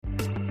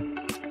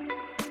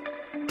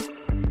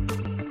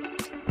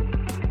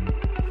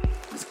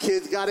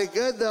Kid's got it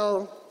good,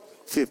 though.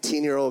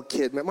 15-year-old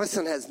kid, man. My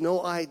son has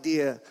no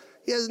idea.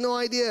 He has no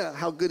idea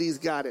how good he's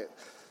got it.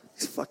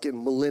 These fucking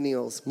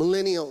millennials.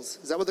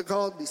 Millennials. Is that what they're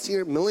called? These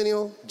here?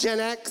 Millennial?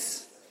 Gen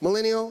X?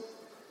 Millennial?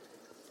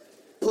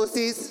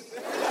 Pussies? Is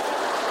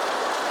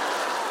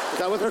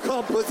that what they're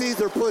called?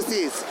 Pussies or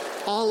pussies?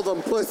 All of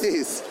them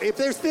pussies. If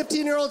there's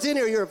 15-year-olds in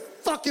here, you're a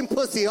fucking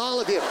pussy, all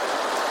of you.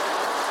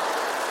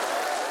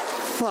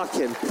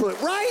 Fucking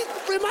right?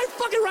 Am I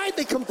fucking right?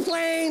 They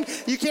complain.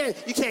 You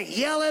can't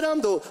yell at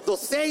them. They'll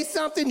say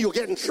something. You'll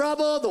get in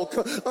trouble.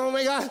 Oh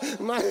my God,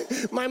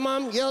 my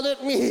mom yelled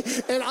at me,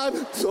 and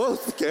I'm so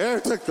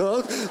scared to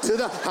go to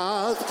the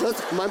house because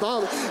my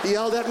mom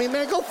yelled at me.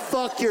 Man, go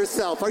fuck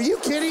yourself. Are you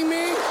kidding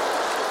me?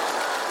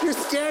 You're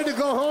scared to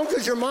go home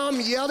because your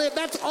mom yelled at?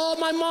 That's all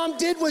my mom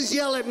did was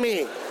yell at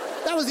me.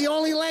 That was the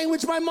only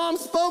language my mom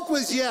spoke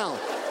was yell.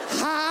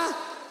 Huh?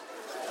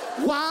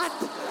 What?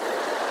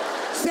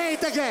 Say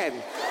it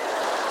again.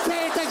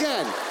 Say it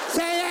again.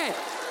 Say it.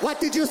 What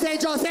did you say,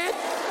 Joseph?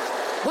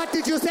 What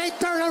did you say?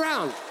 Turn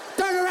around.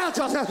 Turn around,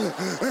 Joseph.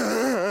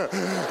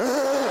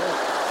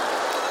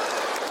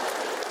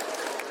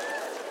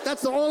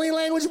 That's the only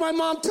language my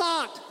mom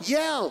taught.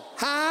 Yell.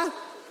 Huh?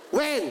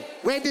 When?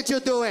 When did you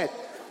do it?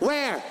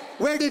 Where?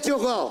 Where did you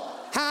go?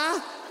 Huh?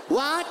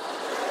 What?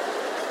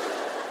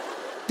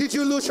 Did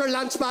you lose your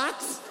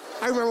lunchbox?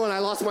 I remember when I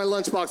lost my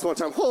lunchbox one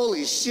time.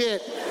 Holy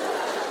shit.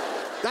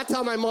 That's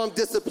how my mom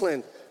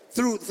disciplined.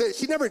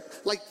 She never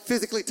like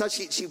physically touched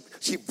you.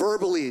 She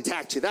verbally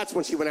attacked you. That's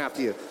when she went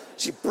after you.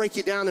 She'd break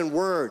you down in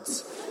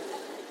words.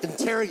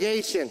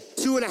 Interrogation.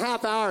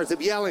 2.5 hours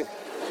of yelling.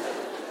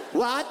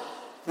 What?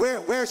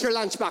 Where's your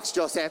lunchbox,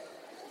 Joseph?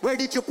 Where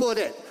did you put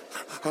it?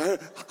 I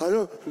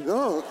don't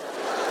know.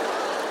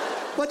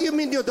 What do you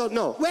mean you don't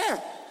know? Where?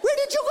 Where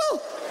did you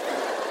go?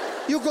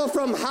 You go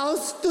from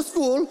house to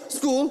school,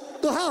 school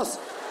to house.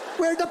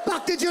 Where the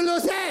fuck did you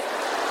lose it?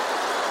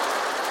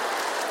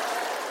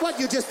 What,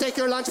 you just take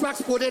your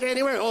lunchbox, put it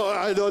anywhere? Oh,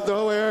 I don't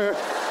know where.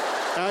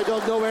 I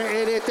don't know where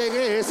anything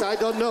is. I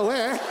don't know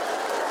where.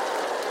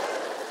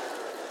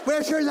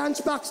 Where's your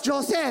lunchbox,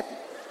 Joseph?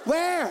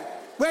 Where?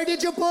 Where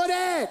did you put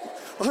it?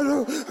 I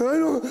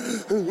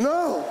don't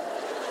know.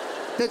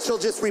 Then she'll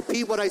just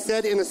repeat what I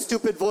said in a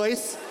stupid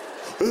voice.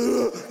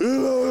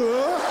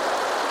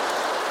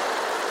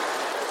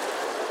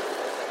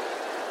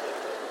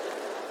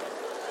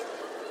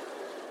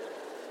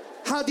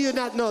 How do you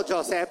not know,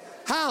 Joseph?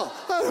 How?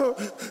 I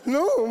don't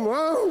know,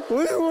 Mom.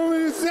 What do you want me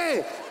to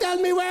say? Tell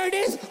me where it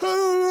is.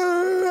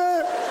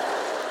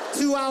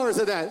 2 hours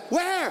of that.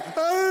 Where?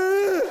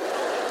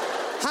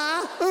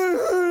 Huh?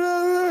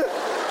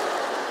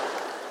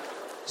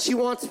 She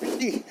wants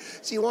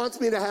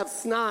me to have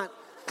snot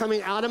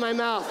coming out of my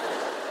mouth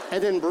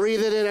and then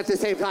breathe it in at the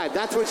same time.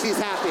 That's when she's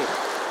happy.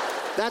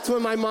 That's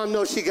when my mom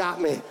knows she got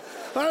me.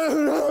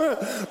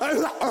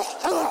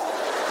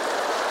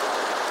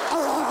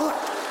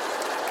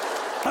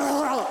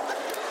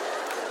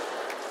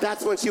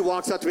 That's when she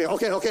walks up to me.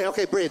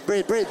 Okay,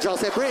 breathe,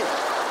 Joseph, breathe,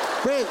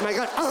 my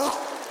God.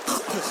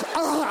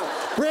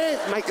 Breathe,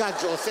 my God,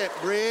 Joseph,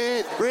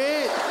 breathe.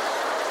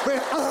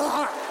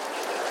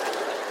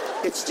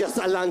 It's just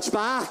a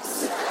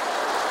lunchbox.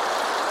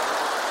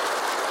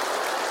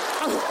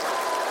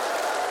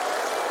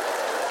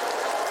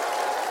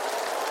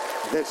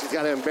 Then she's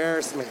got to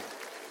embarrass me.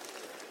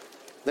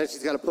 Then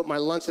she's got to put my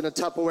lunch in a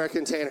Tupperware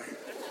container.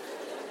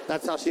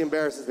 That's how she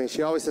embarrasses me.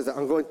 She always says,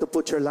 I'm going to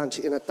put your lunch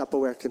in a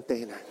Tupperware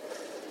container.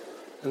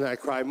 And then I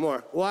cry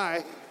more.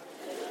 Why?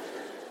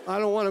 I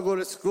don't want to go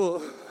to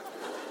school.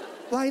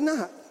 Why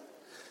not?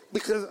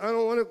 Because I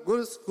don't want to go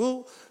to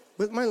school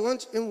with my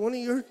lunch in one of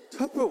your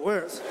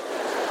Tupperwares.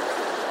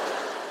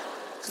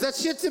 Because that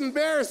shit's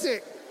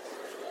embarrassing.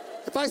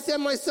 If I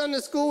send my son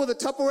to school with a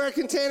Tupperware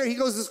container, he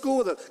goes to school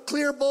with a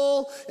clear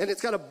bowl, and it's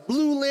got a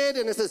blue lid,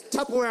 and it says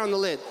Tupperware on the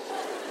lid.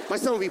 My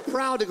son would be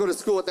proud to go to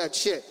school with that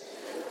shit.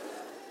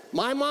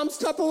 My mom's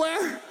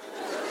Tupperware?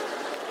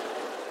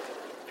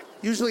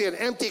 Usually an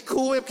empty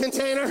Cool Whip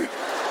container.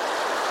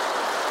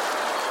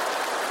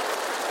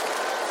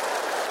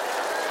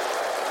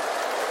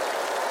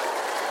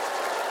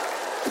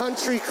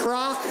 Country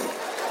Crock.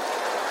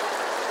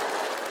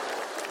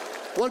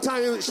 One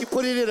time she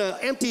put it in an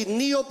empty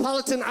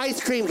Neapolitan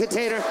ice cream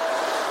container.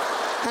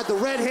 Had the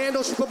red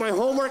handle. She put my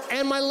homework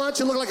and my lunch.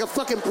 It looked like a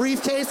fucking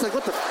briefcase. Like,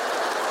 what the...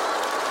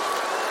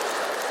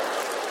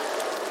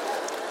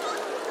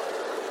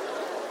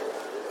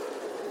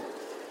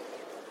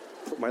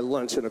 Put my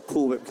lunch in a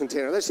Cool Whip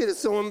container. That shit is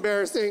so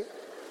embarrassing.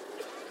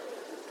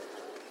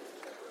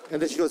 And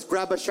then she goes,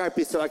 grab a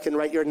Sharpie so I can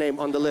write your name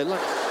on the lid.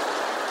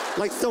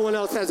 Like someone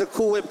else has a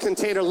Cool Whip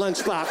container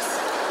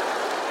lunchbox.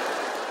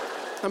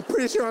 I'm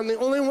pretty sure I'm the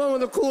only one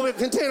with a Cool Whip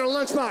container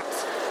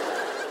lunchbox.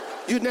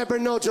 You never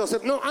know,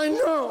 Joseph. No, I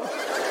know.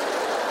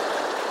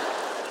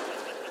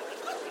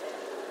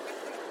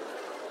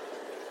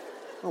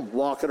 I'm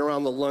walking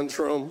around the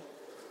lunchroom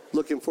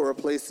looking for a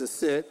place to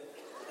sit.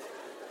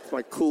 With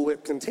my Cool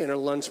Whip container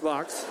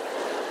lunchbox.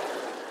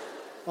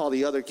 All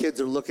the other kids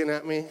are looking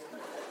at me.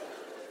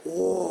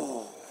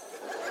 Whoa.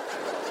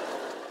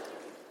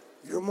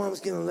 your mom's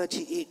gonna let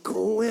you eat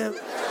Cool Whip?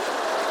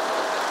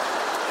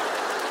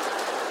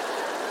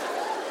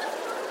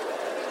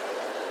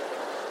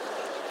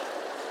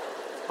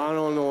 I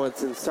don't know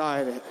what's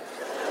inside it.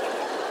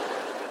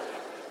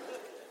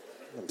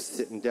 I'm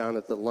sitting down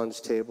at the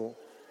lunch table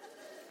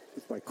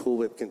with my Cool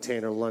Whip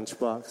container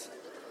lunchbox.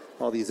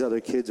 All these other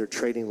kids are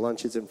trading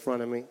lunches in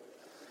front of me,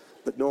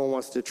 but no one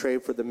wants to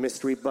trade for the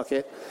mystery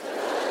bucket.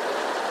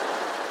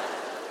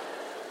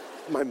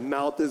 My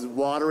mouth is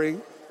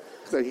watering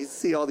because I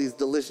see all these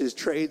delicious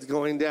trades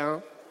going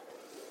down.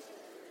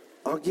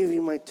 I'll give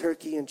you my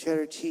turkey and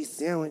cheddar cheese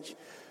sandwich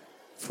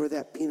for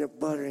that peanut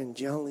butter and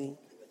jelly.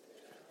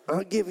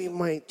 I'll give you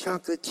my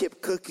chocolate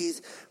chip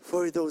cookies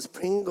for those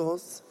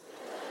Pringles.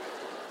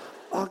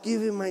 I'll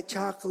give you my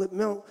chocolate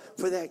milk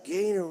for that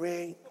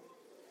Gatorade.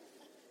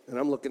 And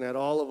I'm looking at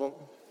all of them.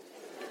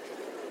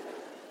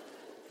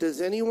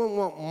 Does anyone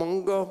want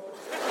Mungo?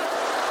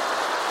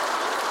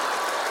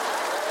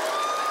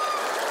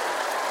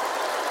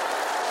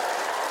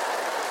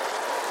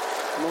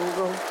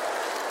 Mungo?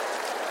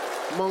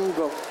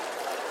 Mungo.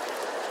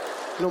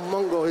 No,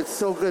 Mungo, it's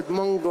so good,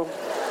 Mungo.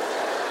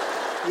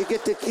 You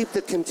get to keep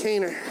the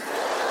container.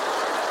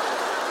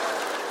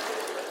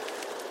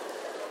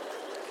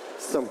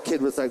 Some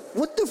kid was like,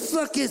 what the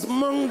fuck is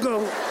Mungo?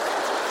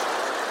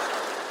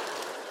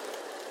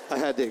 I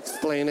had to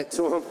explain it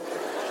to him.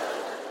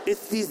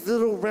 It's these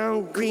little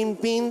round green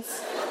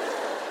beans,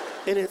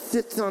 and it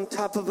sits on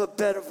top of a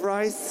bed of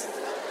rice.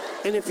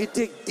 And if you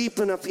dig deep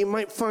enough, you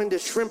might find a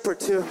shrimp or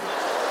two.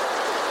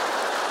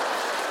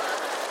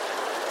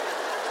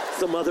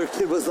 Some other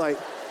kid was like,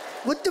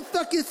 what the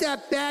fuck is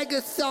that bag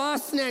of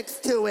sauce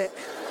next to it?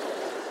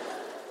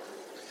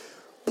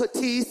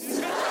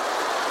 Patisse.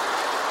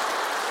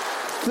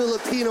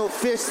 Filipino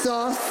fish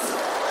sauce.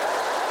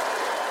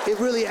 It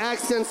really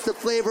accents the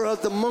flavor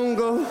of the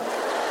Mungo.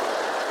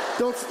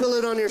 Don't spill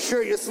it on your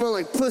shirt, you smell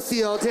like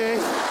pussy all day.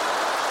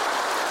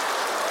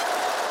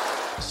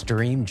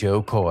 Stream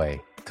Joe Coy,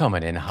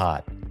 coming in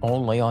hot,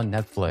 only on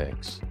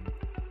Netflix.